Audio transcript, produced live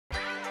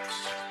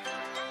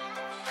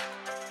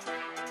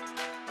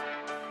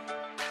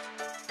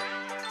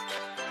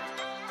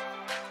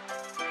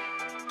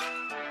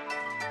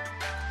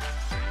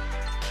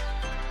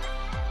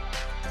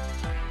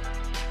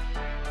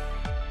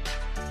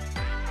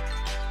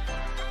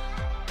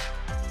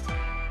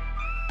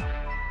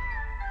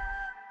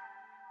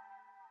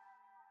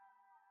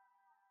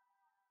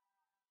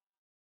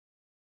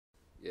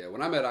Yeah,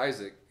 when I met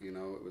Isaac, you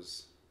know, it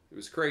was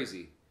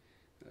crazy.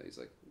 He's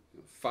like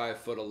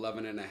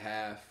 5'11" and a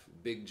half,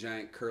 big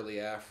giant curly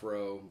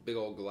afro, big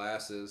old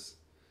glasses.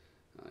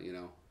 You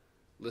know,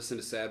 listen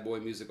to sad boy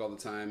music all the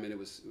time, and it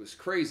was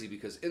crazy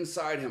because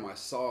inside him I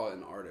saw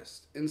an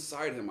artist.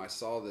 Inside him I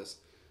saw this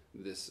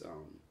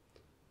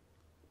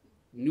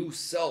new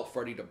self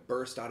ready to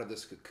burst out of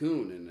this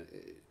cocoon, and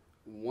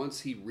once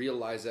he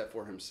realized that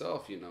for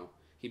himself, you know,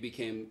 he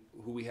became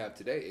who we have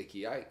today,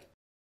 Icky Ike.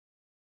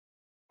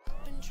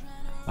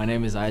 My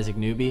name is Isaac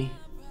Newby.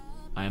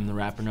 I am the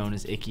rapper known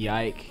as Icky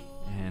Ike,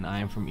 and I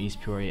am from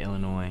East Peoria,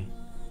 Illinois.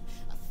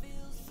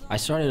 I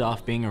started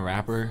off being a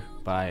rapper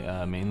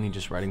by mainly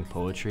just writing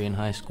poetry in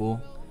high school,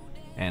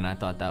 and I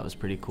thought that was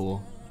pretty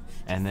cool.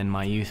 And then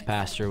my youth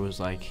pastor was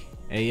like,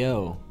 "Hey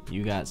yo,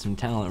 you got some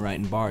talent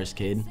writing bars,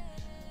 kid."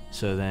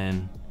 So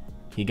then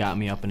he got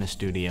me up in a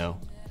studio,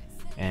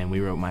 and we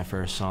wrote my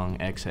first song,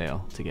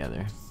 Exhale,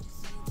 together.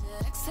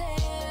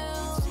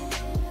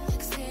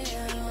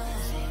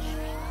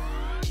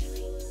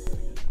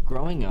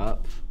 Growing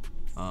up,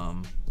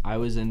 I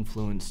was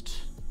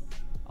influenced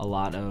a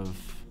lot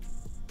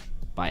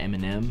by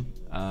Eminem.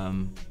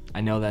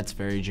 I know that's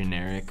very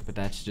generic, but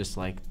that's just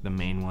like the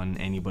main one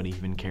anybody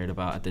even cared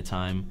about at the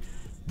time.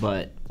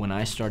 But when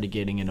I started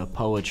getting into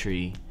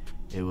poetry,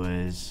 it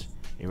was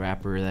a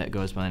rapper that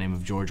goes by the name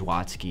of George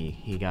Watsky.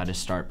 He got his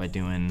start by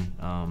doing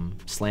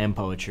slam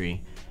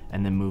poetry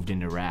and then moved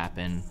into rap.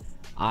 And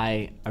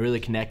I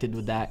really connected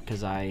with that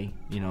because I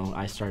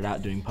started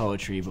out doing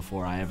poetry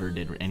before I ever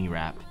did any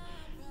rap.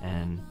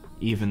 And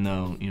even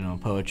though, you know,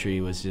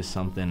 poetry was just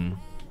something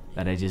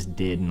that I just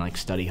did in like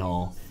study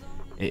hall,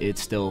 it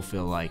still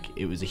feel like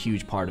it was a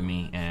huge part of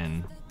me.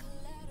 And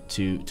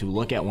to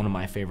look at one of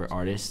my favorite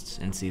artists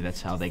and see that's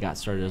how they got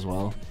started as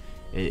well,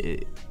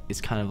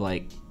 it's kind of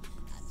like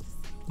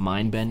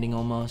mind-bending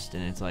almost,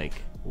 and it's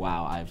like,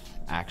 wow, I've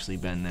actually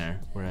been there.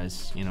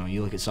 Whereas, you know,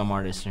 you look at some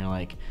artists and you're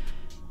like,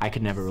 I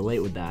could never relate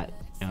with that.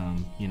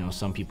 You know,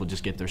 some people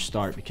just get their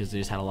start because they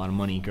just had a lot of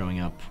money growing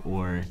up,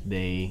 or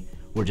they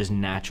were just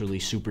naturally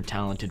super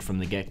talented from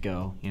the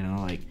get-go. You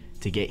know, like,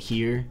 to get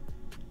here,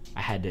 I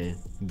had to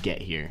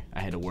get here. I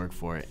had to work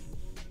for it.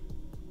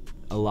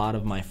 A lot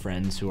of my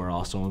friends who are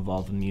also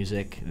involved in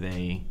music,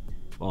 they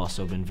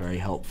also been very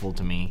helpful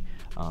to me.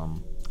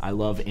 I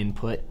love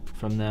input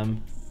from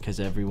them because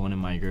everyone in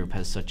my group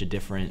has such a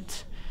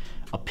different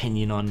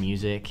opinion on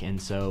music,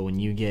 and so when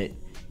you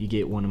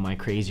get one of my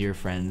crazier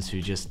friends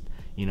who just,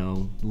 you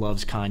know,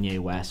 loves Kanye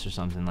West or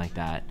something like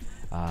that,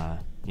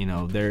 you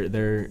know,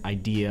 their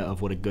idea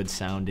of what a good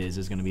sound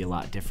is going to be a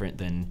lot different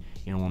than,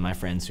 you know, one of my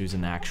friends who's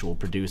an actual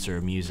producer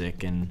of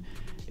music. And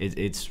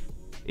it's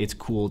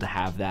cool to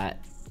have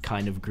that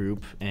kind of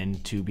group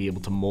and to be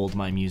able to mold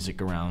my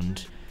music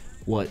around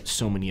what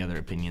so many other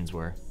opinions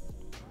were.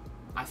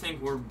 I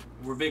think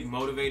we're big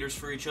motivators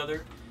for each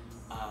other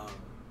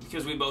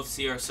because we both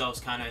see ourselves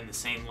kind of in the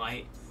same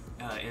light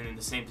and in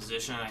the same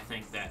position. I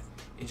think that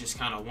it's just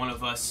kind of one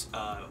of us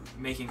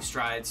making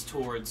strides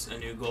towards a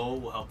new goal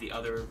will help the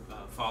other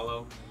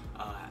follow.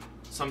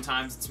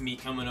 Sometimes it's me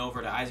coming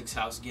over to Isaac's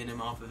house, getting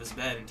him off of his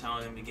bed and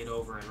telling him to get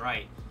over and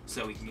write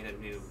so we can get a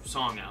new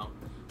song out.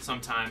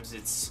 Sometimes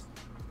it's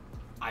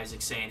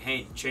Isaac saying,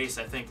 "Hey Chase,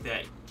 I think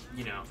that,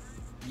 you know,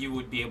 you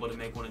would be able to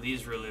make one of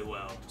these really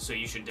well, so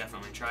you should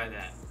definitely try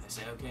that." I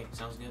say, "Okay,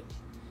 sounds good."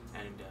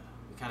 And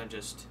we kind of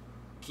just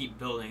keep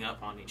building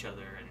up on each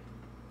other.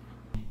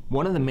 And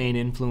one of the main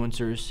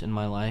influencers in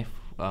my life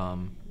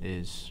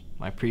is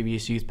my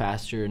previous youth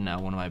pastor and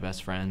now one of my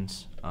best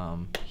friends.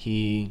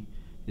 He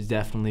has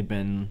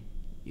definitely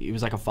he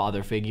was like a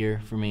father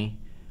figure for me,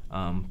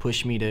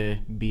 pushed me to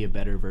be a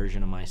better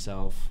version of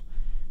myself,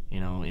 you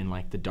know, in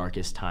like the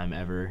darkest time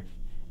ever,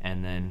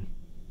 and then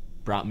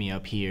brought me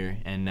up here.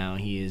 And now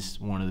he is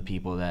one of the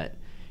people that,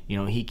 you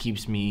know, he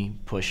keeps me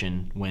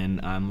pushing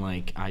when I'm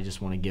like, I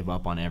just want to give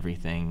up on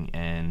everything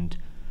and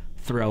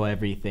throw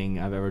everything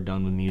I've ever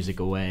done with music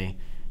away.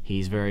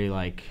 He's very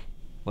like,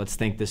 let's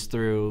think this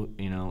through,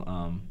 you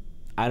know.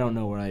 I don't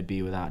know where I'd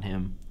be without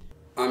him.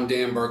 I'm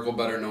Dan Burkle,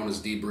 better known as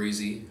D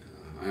Breezy.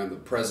 I am the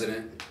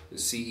president and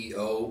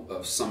CEO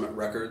of Summit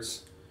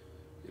Records.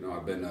 You know,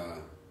 I've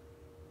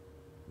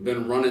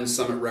been running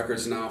Summit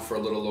Records now for a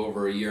little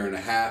over a year and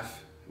a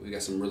half. We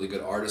got some really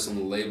good artists on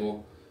the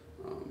label.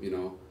 You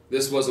know,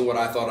 this wasn't what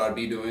I thought I'd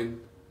be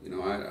doing. You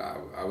know,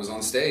 I was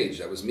on stage.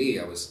 That was me.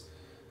 I was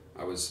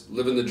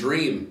living the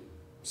dream,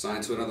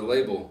 signed to another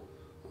label.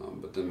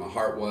 But then my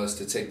heart was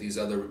to take these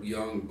other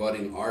young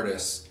budding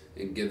artists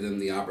and give them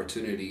the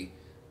opportunity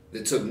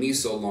that took me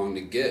so long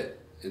to get.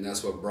 And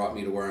that's what brought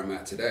me to where I'm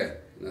at today.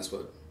 And that's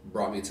what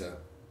brought me to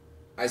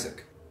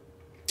Isaac.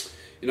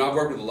 You know, I've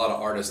worked with a lot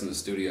of artists in the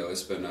studio.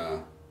 It's been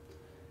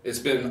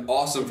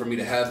awesome for me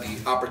to have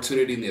the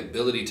opportunity and the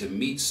ability to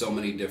meet so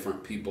many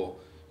different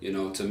people. You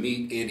know, to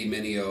meet Andy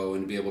Mineo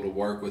and be able to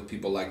work with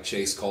people like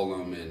Chase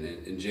Cullum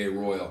and Jay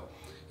Royal.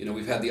 You know,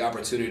 we've had the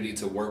opportunity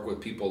to work with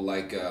people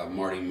like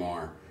Marty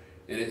Marr.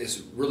 And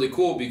it's really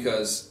cool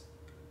because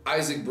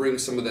Isaac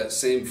brings some of that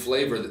same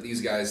flavor that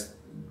these guys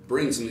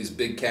bring, some of these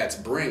big cats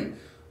bring.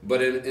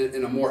 but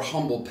in a more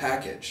humble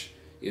package,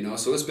 you know.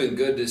 So it's been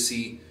good to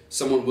see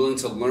someone willing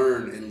to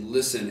learn and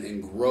listen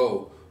and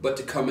grow, but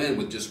to come in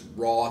with just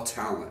raw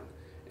talent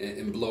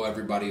and blow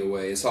everybody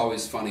away. It's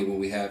always funny when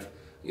we have,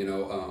 you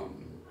know,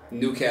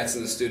 new cats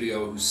in the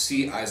studio who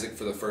see Isaac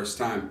for the first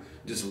time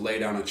just lay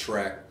down a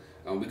track.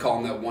 We call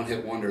him that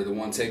one-hit wonder, the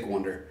one-take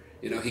wonder.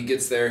 You know, he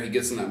gets there, he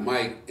gets on that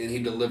mic, and he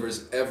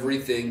delivers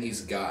everything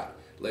he's got,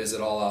 lays it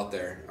all out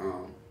there.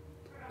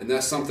 And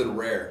that's something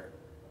rare.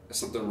 That's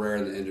something rare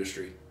in the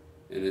industry,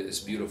 and it's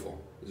beautiful.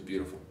 It's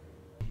beautiful.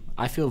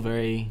 I feel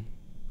very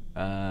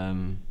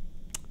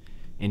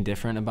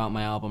indifferent about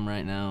my album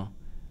right now.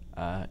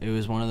 It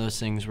was one of those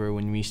things where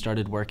when we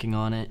started working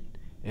on it,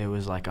 it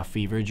was like a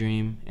fever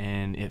dream,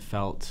 and it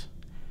felt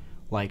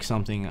like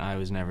something I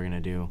was never going to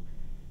do.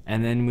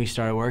 And then we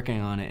started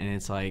working on it, and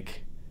it's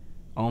like,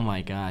 oh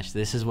my gosh,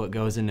 this is what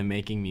goes into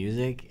making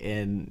music,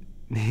 and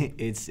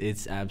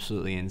it's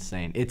absolutely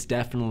insane. It's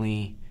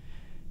definitely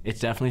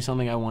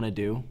something I want to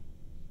do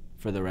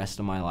for the rest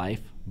of my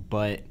life,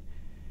 but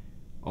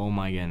oh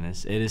my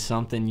goodness, it is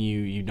something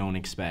you don't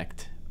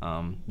expect.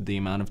 The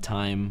amount of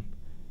time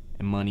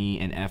and money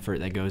and effort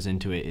that goes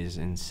into it is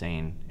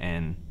insane.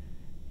 And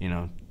you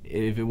know,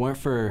 if it weren't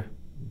for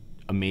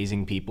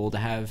amazing people to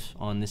have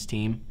on this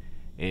team,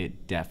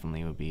 it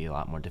definitely would be a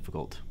lot more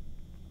difficult.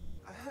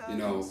 You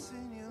know,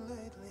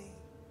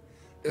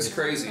 it's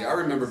crazy. I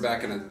remember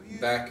back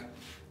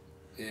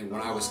in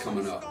when I was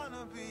coming up,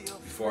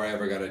 before I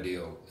ever got a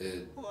deal,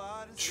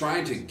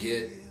 trying to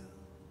get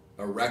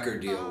a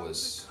record deal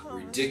was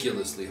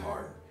ridiculously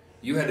hard.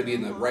 You had to be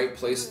in the right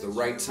place at the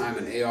right time.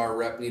 An AR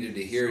rep needed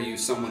to hear you.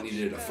 Someone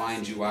needed to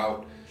find you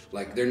out.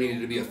 Like, there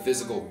needed to be a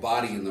physical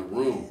body in the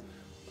room,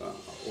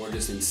 or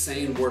just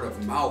insane word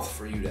of mouth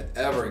for you to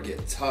ever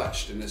get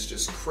touched. And it's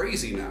just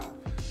crazy now.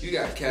 You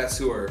got cats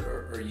who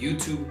are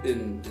YouTube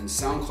and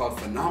SoundCloud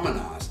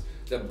phenomenons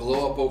that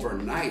blow up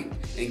overnight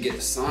and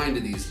get signed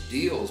to these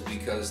deals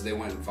because they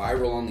went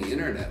viral on the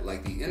internet.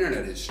 Like, the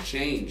internet has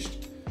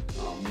changed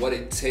what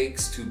it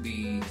takes to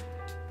be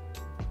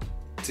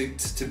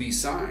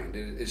signed.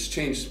 It's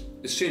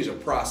changed a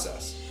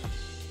process.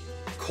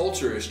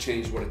 Culture has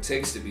changed what it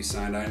takes to be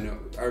signed. I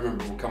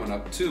remember coming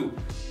up too,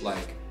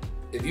 like,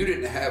 if you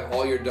didn't have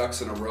all your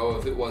ducks in a row,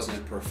 if it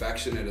wasn't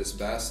perfection at its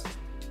best,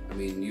 I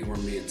mean, you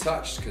weren't being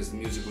touched, because the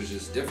music was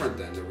just different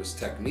then. There was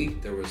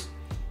technique, there was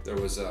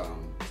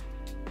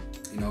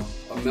you know,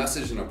 a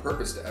message and a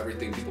purpose to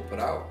everything people put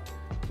out.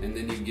 And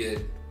then you get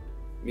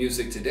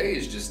music today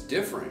is just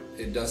different.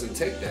 It doesn't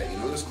take that. You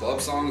know, there's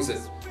club songs that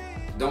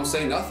don't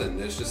say nothing.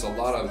 There's just a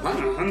lot of I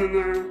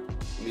mean,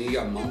 you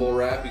got mumble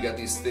rap, you got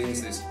these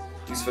things,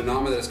 these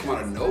phenomena that's come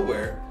out of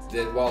nowhere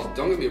that, while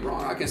don't get me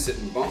wrong, I can sit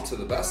and bump to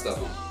the best of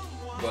them,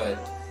 but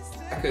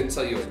I couldn't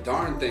tell you a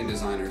darn thing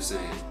designer's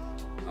saying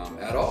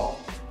at all.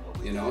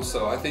 You know,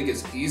 so I think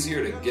it's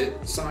easier to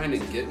get signed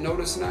and get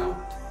noticed now.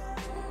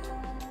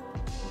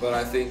 But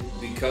I think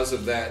because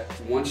of that,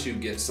 once you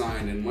get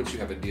signed and once you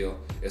have a deal,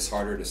 it's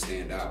harder to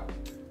stand out.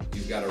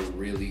 You've got to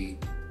really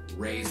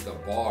raise the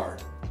bar,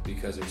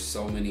 because there's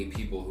so many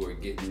people who are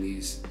getting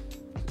these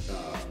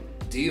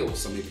deals,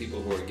 so many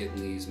people who are getting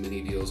these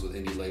mini deals with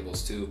indie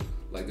labels too.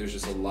 Like, there's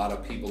just a lot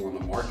of people on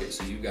the market,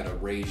 so you've got to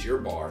raise your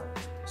bar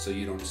so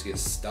you don't just get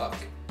stuck,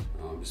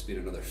 just being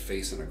another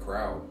face in a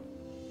crowd.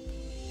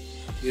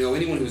 You know,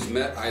 anyone who's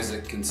met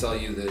Isaac can tell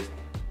you that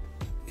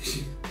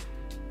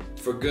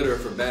for good or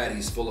for bad,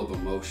 he's full of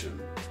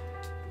emotion.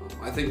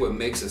 I think what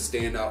makes a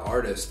standout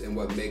artist and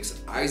what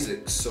makes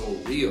Isaac so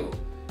real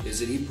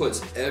is that he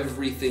puts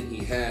everything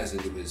he has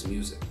into his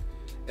music.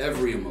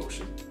 Every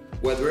emotion.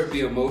 Whether it be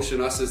emotion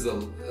us as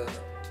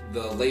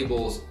the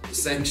label's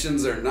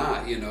sanctions or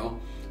not, you know,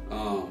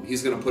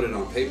 he's gonna put it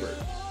on paper,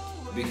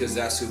 because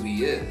that's who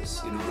he is,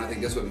 you know. And I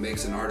think that's what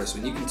makes an artist.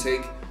 When you can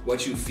take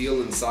what you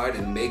feel inside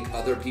and make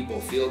other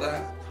people feel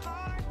that,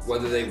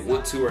 whether they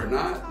want to or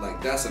not,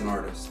 like, that's an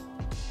artist.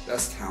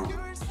 That's talent.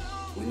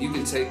 When you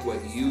can take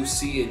what you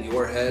see in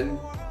your head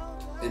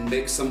and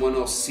make someone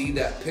else see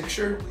that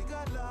picture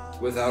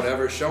without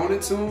ever showing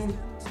it to them,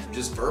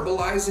 just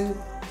verbalizing,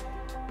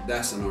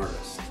 that's an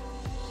artist.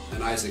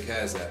 And Isaac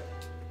has that.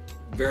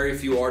 Very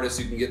few artists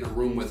you can get in a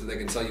room with that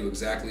can tell you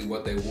exactly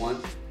what they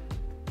want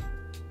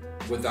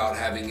without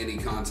having any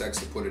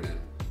context to put it in.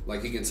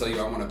 Like, he can tell you,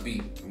 I want a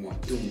beat, I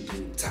want doom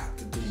doom ta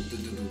doom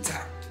doom doom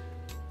ta,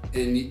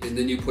 and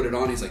then you put it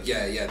on. He's like,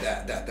 yeah,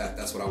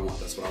 that's what I want.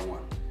 That's what I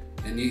want.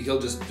 And he'll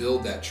just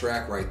build that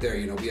track right there.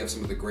 You know, we have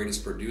some of the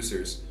greatest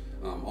producers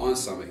on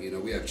Summit. You know,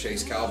 we have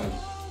Chase Calvin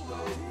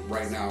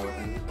right now,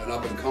 an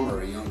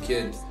up-and-comer, a young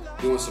kid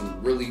doing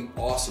some really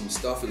awesome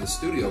stuff in the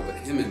studio, but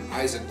him and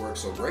Isaac work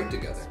so great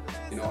together.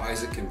 You know,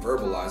 Isaac can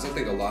verbalize. I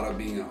think a lot of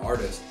being an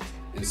artist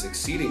and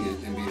succeeding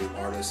in being an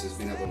artist is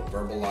being able to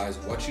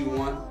verbalize what you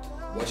want,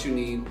 what you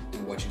need,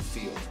 and what you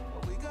feel.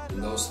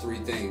 And those three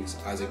things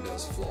Isaac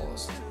does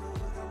flawlessly.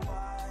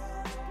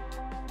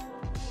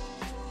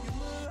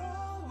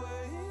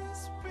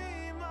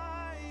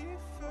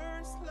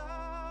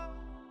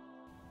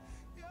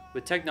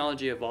 With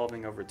technology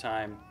evolving over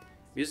time,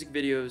 music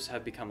videos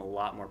have become a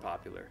lot more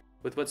popular.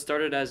 With what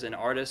started as an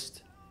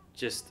artist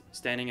just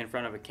standing in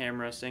front of a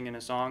camera singing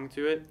a song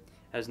to it,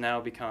 has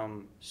now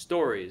become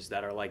stories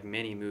that are like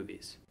mini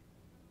movies.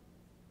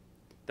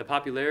 The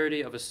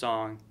popularity of a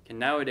song can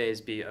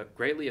nowadays be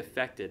greatly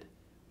affected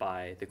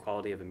by the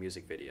quality of a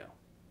music video.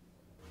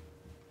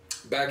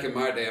 Back in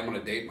my day, I'm going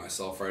to date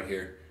myself right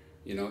here.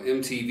 You know,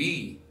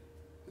 MTV,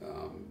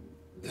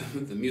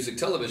 the music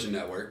television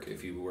network,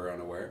 if you were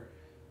unaware,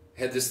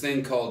 had this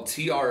thing called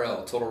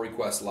TRL, Total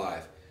Request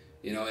Live.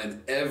 You know,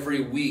 and every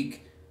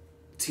week,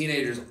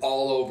 teenagers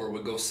all over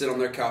would go sit on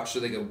their couch so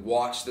they could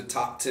watch the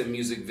top 10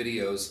 music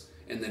videos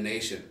in the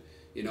nation.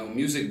 You know,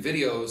 music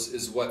videos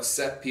is what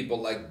set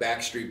people like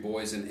Backstreet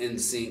Boys and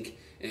NSYNC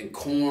and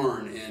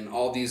Korn and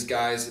all these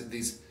guys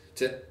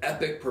to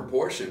epic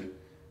proportion,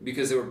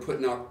 because they were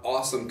putting out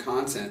awesome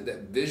content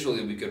that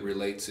visually we could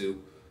relate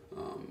to,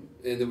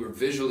 and they were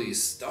visually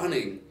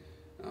stunning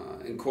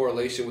in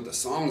correlation with the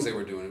songs they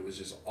were doing. It was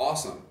just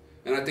awesome.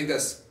 And I think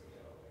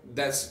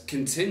that's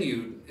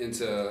continued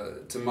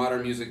into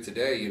modern music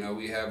today. You know,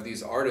 we have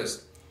these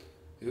artists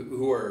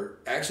who are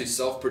actually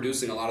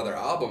self-producing a lot of their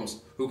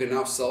albums, who can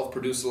now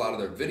self-produce a lot of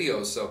their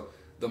videos. So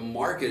the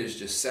market is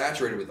just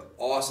saturated with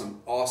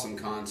awesome, awesome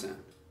content.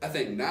 I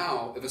think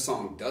now, if a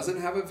song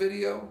doesn't have a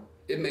video,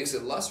 it makes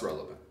it less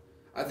relevant.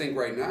 I think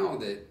right now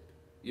that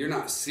you're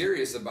not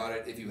serious about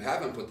it if you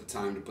haven't put the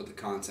time to put the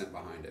content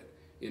behind it,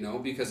 you know,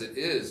 because it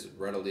is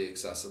readily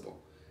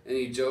accessible.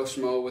 Any Joe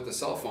Schmo with a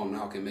cell phone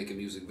now can make a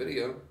music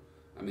video.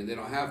 I mean, they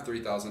don't have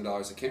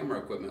 $3,000 of camera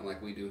equipment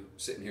like we do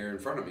sitting here in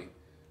front of me.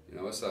 You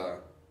know, it's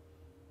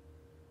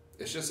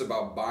just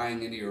about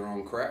buying into your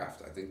own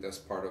craft. I think that's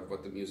part of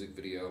what the music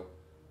video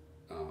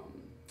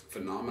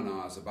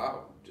phenomena is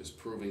about, just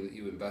proving that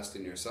you invest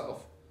in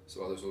yourself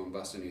so others will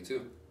invest in you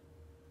too.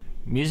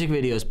 Music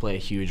videos play a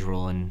huge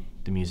role in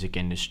the music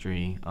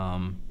industry.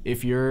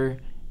 If you're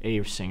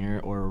a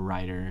singer or a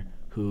writer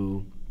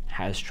who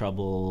has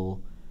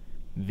trouble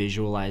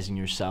visualizing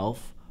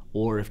yourself,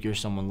 or if you're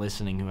someone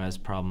listening who has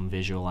problem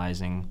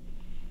visualizing,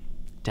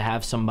 to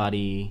have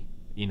somebody,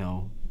 you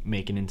know,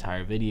 make an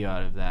entire video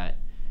out of that,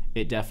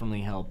 it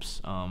definitely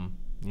helps.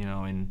 You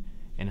know, in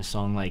a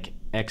song like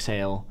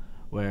Exhale,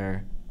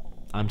 where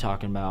I'm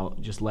talking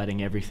about just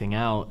letting everything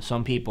out,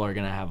 some people are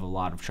going to have a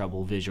lot of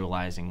trouble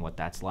visualizing what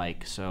that's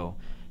like. So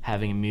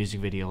having a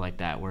music video like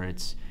that, where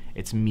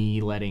it's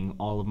me letting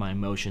all of my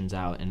emotions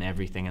out and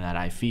everything that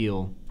I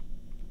feel,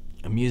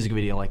 a music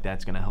video like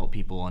that's going to help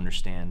people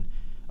understand,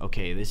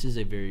 okay, this is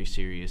a very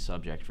serious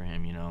subject for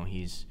him. You know,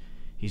 he's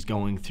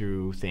going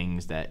through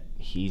things that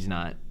he's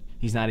not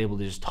able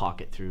to just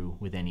talk it through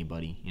with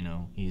anybody. You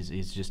know,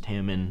 he's just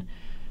him and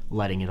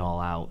letting it all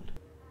out.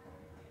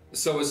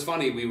 So it's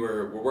funny,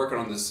 we're working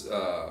on this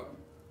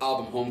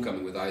album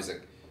Homecoming with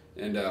Isaac,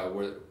 and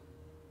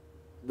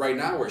right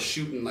now we're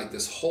shooting like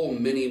this whole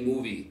mini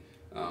movie,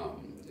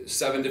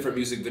 7 different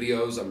music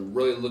videos. I'm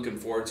really looking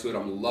forward to it.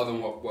 I'm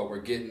loving what we're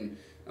getting,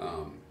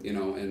 you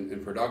know,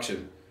 in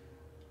production.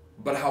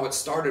 But how it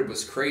started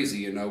was crazy.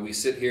 You know, we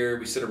sit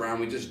around,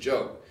 we just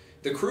joke.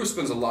 The crew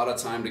spends a lot of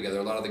time together.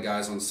 A lot of the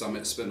guys on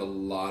Summit spend a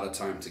lot of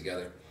time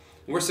together.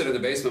 And we're sitting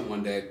in the basement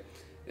one day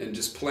and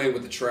just playing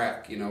with the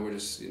track. You know, we're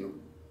just, you know,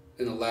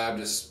 in the lab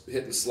just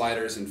hitting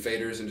sliders and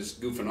faders and just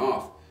goofing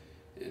off.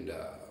 And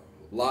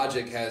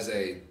Logic has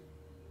a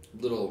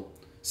little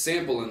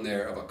sample in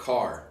there of a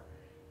car.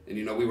 And,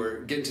 you know, we were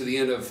getting to the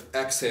end of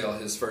Exhale,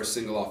 his first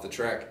single off the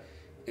track,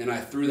 and I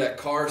threw that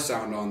car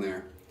sound on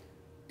there.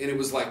 And it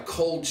was like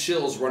cold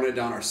chills running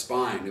down our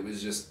spine. It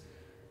was just,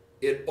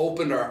 it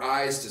opened our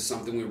eyes to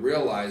something. We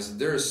realized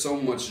there is so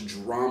much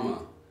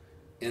drama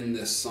in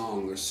this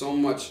song. There's so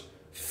much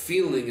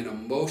feeling and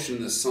emotion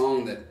in this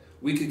song that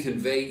we could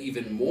convey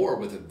even more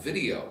with a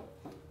video.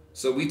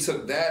 So we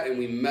took that and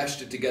we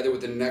meshed it together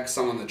with the next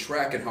song on the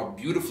track and how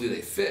beautifully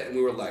they fit. And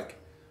we were like,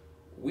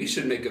 we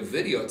should make a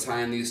video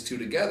tying these two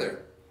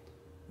together.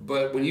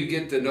 But when you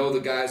get to know the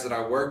guys that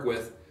I work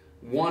with,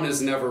 one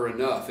is never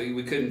enough.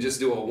 We couldn't just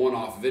do a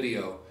one-off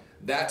video.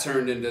 That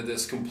turned into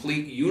this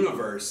complete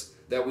universe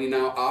that we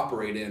now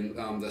operate in,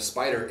 the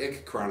Spider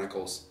Ick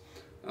Chronicles.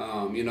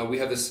 You know, we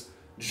have this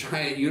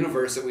giant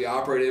universe that we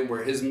operate in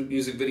where his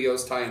music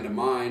videos tie into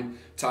mine,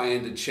 tie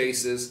into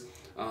Chase's.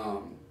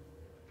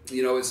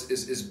 You know,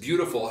 it's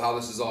beautiful how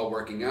this is all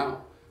working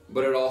out.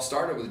 But it all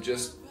started with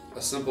just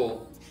a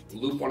simple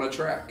loop on a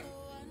track,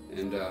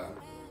 and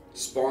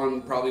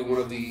spawned probably one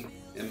of the,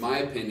 in my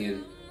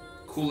opinion,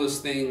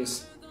 coolest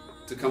things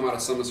to come out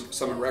of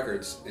Summit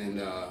Records and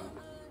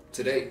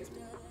to date.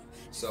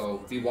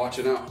 So be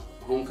watching out.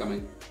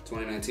 Homecoming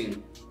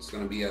 2019. It's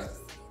gonna be a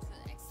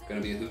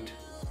hoot.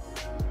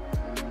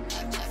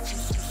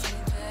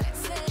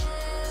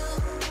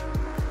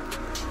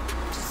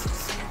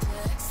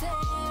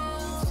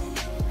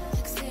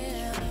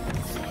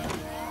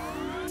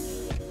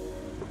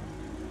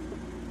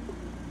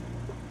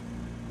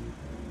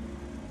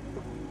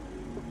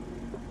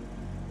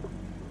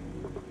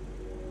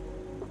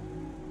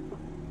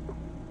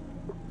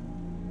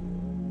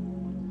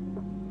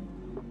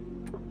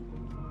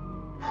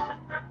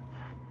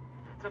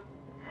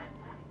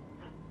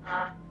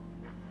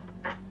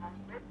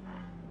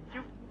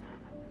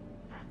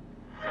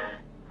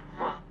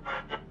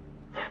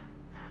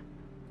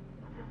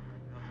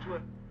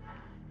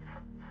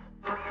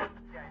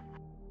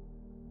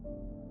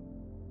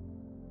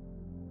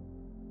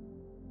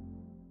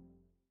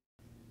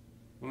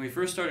 When we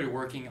first started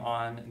working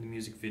on the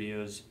music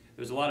videos,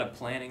 there was a lot of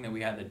planning that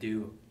we had to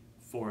do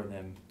for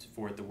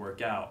it to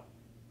work out.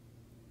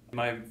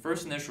 My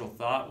first initial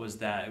thought was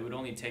that it would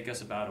only take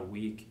us about a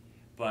week,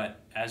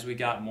 but as we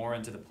got more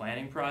into the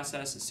planning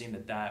process, it seemed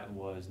that that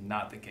was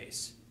not the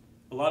case.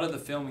 A lot of the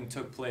filming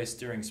took place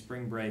during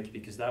spring break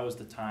because that was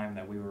the time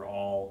that we were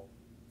all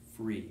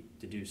free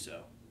to do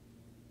so.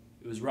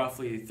 It was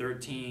roughly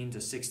 13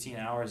 to 16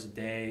 hours a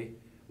day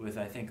with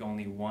I think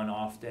only one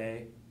off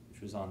day,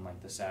 which was on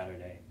like the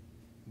Saturday.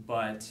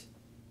 But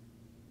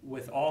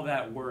with all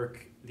that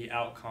work, the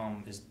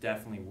outcome is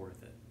definitely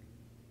worth it.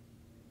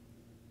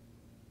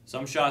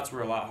 Some shots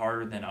were a lot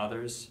harder than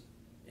others,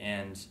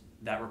 and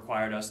that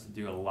required us to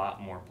do a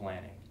lot more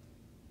planning.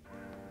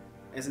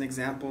 As an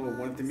example,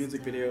 one of the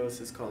music videos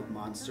is called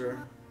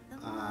Monster,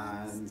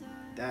 and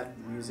that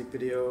music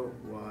video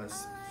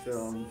was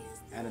filmed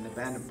at an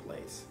abandoned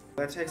place.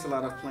 That takes a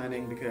lot of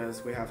planning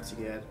because we have to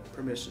get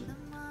permission.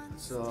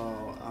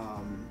 So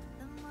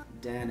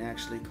Dan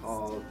actually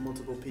called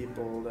multiple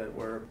people that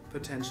were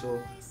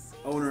potential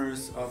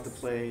owners of the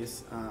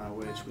place,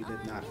 which we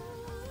did not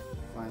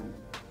find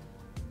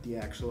the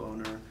actual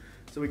owner.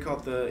 So we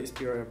called the East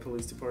Peoria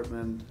Police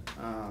Department.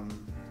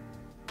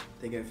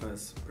 They gave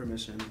us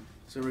permission,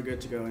 so we're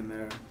good to go in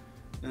there.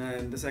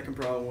 And the second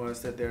problem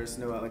was that there's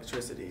no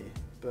electricity,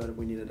 but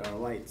we needed our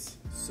lights.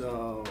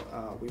 So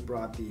we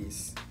brought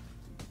these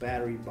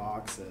battery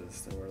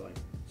boxes that were like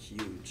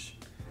huge,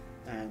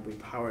 and we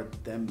powered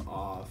them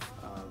off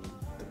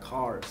the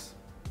cars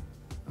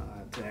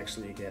to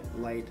actually get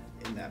light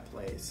in that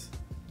place.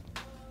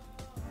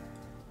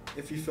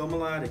 If you film a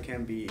lot, it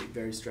can be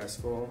very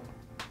stressful,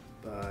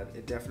 but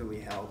it definitely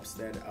helps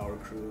that our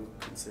crew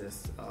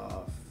consists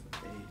of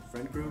a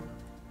friend group.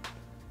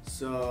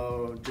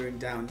 So during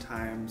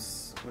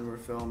downtimes when we're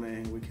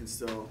filming, we can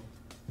still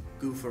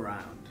goof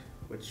around,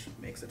 which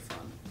makes it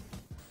fun.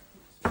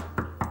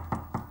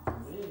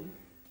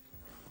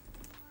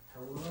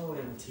 Hello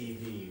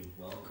MTV,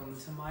 welcome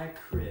to my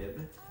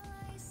crib.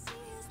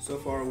 So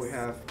far we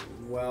have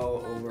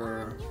well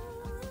over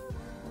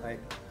like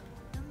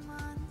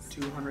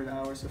 200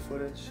 hours of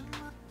footage,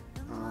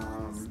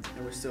 and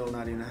we're still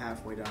not even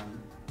halfway done.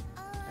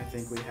 I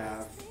think we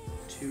have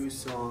 2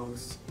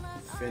 songs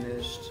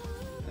finished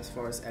as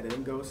far as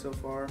editing goes so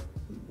far,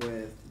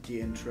 with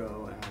the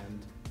intro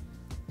and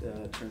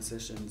the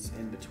transitions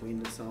in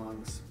between the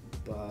songs,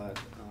 but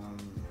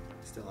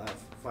still have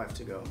 5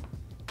 to go.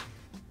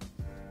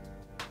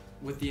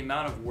 With the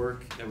amount of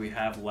work that we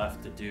have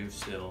left to do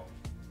still,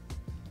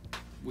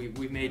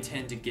 we may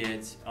tend to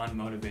get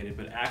unmotivated,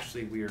 but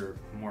actually we are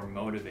more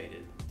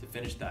motivated to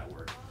finish that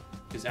work.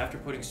 Because after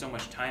putting so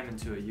much time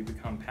into it, you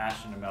become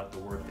passionate about the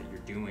work that you're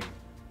doing,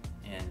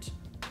 and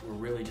we're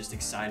really just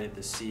excited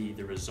to see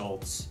the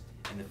results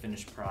and the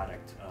finished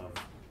product of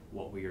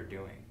what we are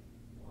doing.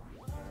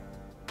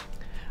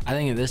 I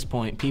think at this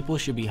point, people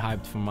should be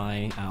hyped for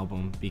my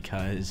album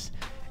because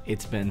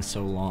it's been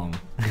so long.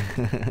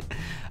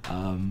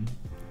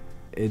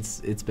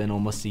 It's been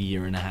almost a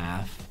year and a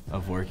half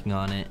of working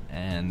on it,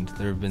 and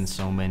there have been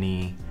so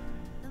many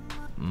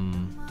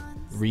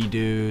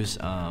redos,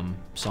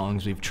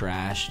 songs we've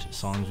trashed,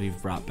 songs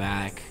we've brought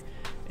back.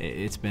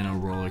 It's been a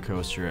roller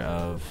coaster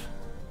of,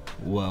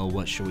 well,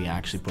 what should we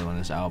actually put on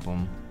this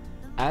album?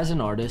 As an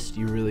artist,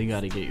 you really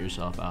got to get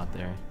yourself out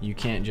there. You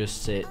can't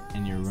just sit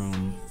in your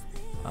room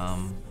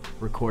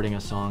recording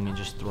a song and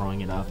just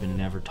throwing it up and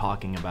never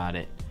talking about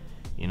it.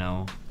 You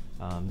know,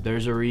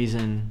 there's a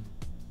reason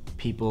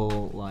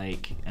people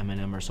like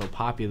Eminem are so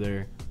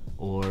popular,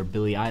 or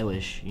Billie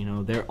Eilish. You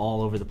know, they're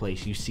all over the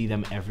place. You see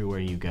them everywhere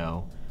you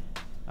go.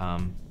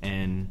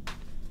 And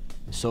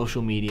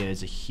social media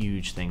is a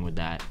huge thing with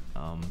that.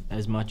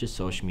 As much as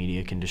social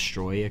media can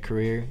destroy a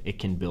career, it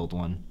can build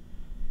one.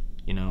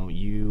 You know,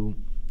 you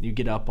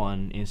get up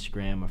on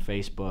Instagram or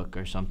Facebook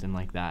or something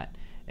like that,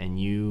 and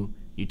you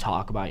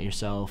talk about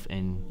yourself,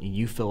 and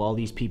you fill all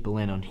these people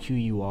in on who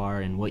you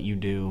are and what you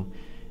do,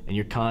 and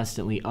you're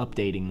constantly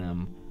updating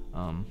them.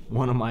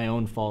 One of my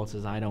own faults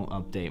is I don't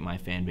update my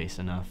fan base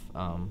enough,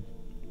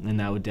 and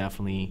that would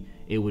definitely,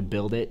 it would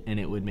build it, and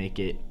it would make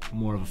it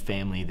more of a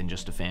family than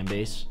just a fan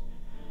base.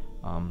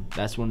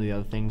 That's one of the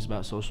other things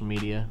about social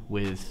media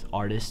with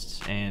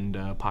artists and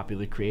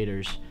popular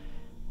creators.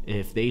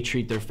 If they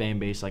treat their fan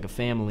base like a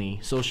family,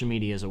 social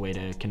media is a way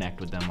to connect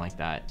with them like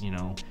that, you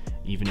know,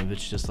 even if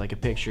it's just like a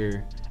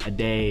picture a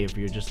day, if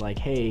you're just like,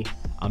 hey,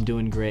 I'm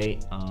doing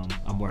great,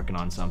 I'm working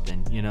on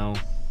something, you know,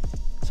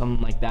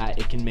 something like that.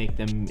 It can make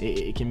them,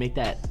 it can make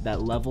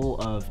that level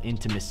of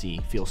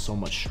intimacy feel so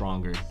much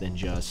stronger than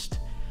just,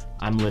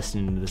 I'm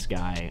listening to this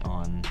guy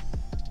on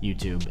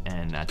YouTube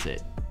and that's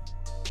it.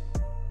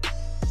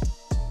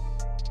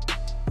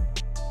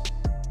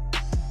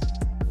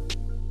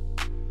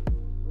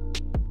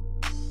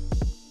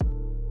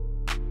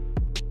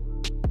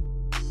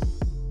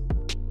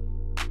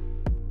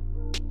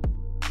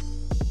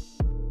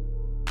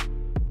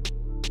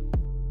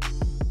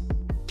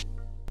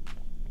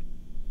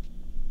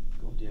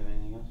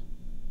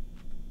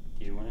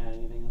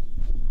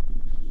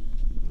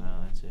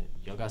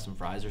 got some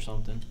fries or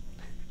something?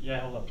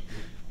 Yeah, hold up.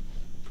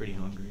 Pretty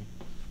hungry.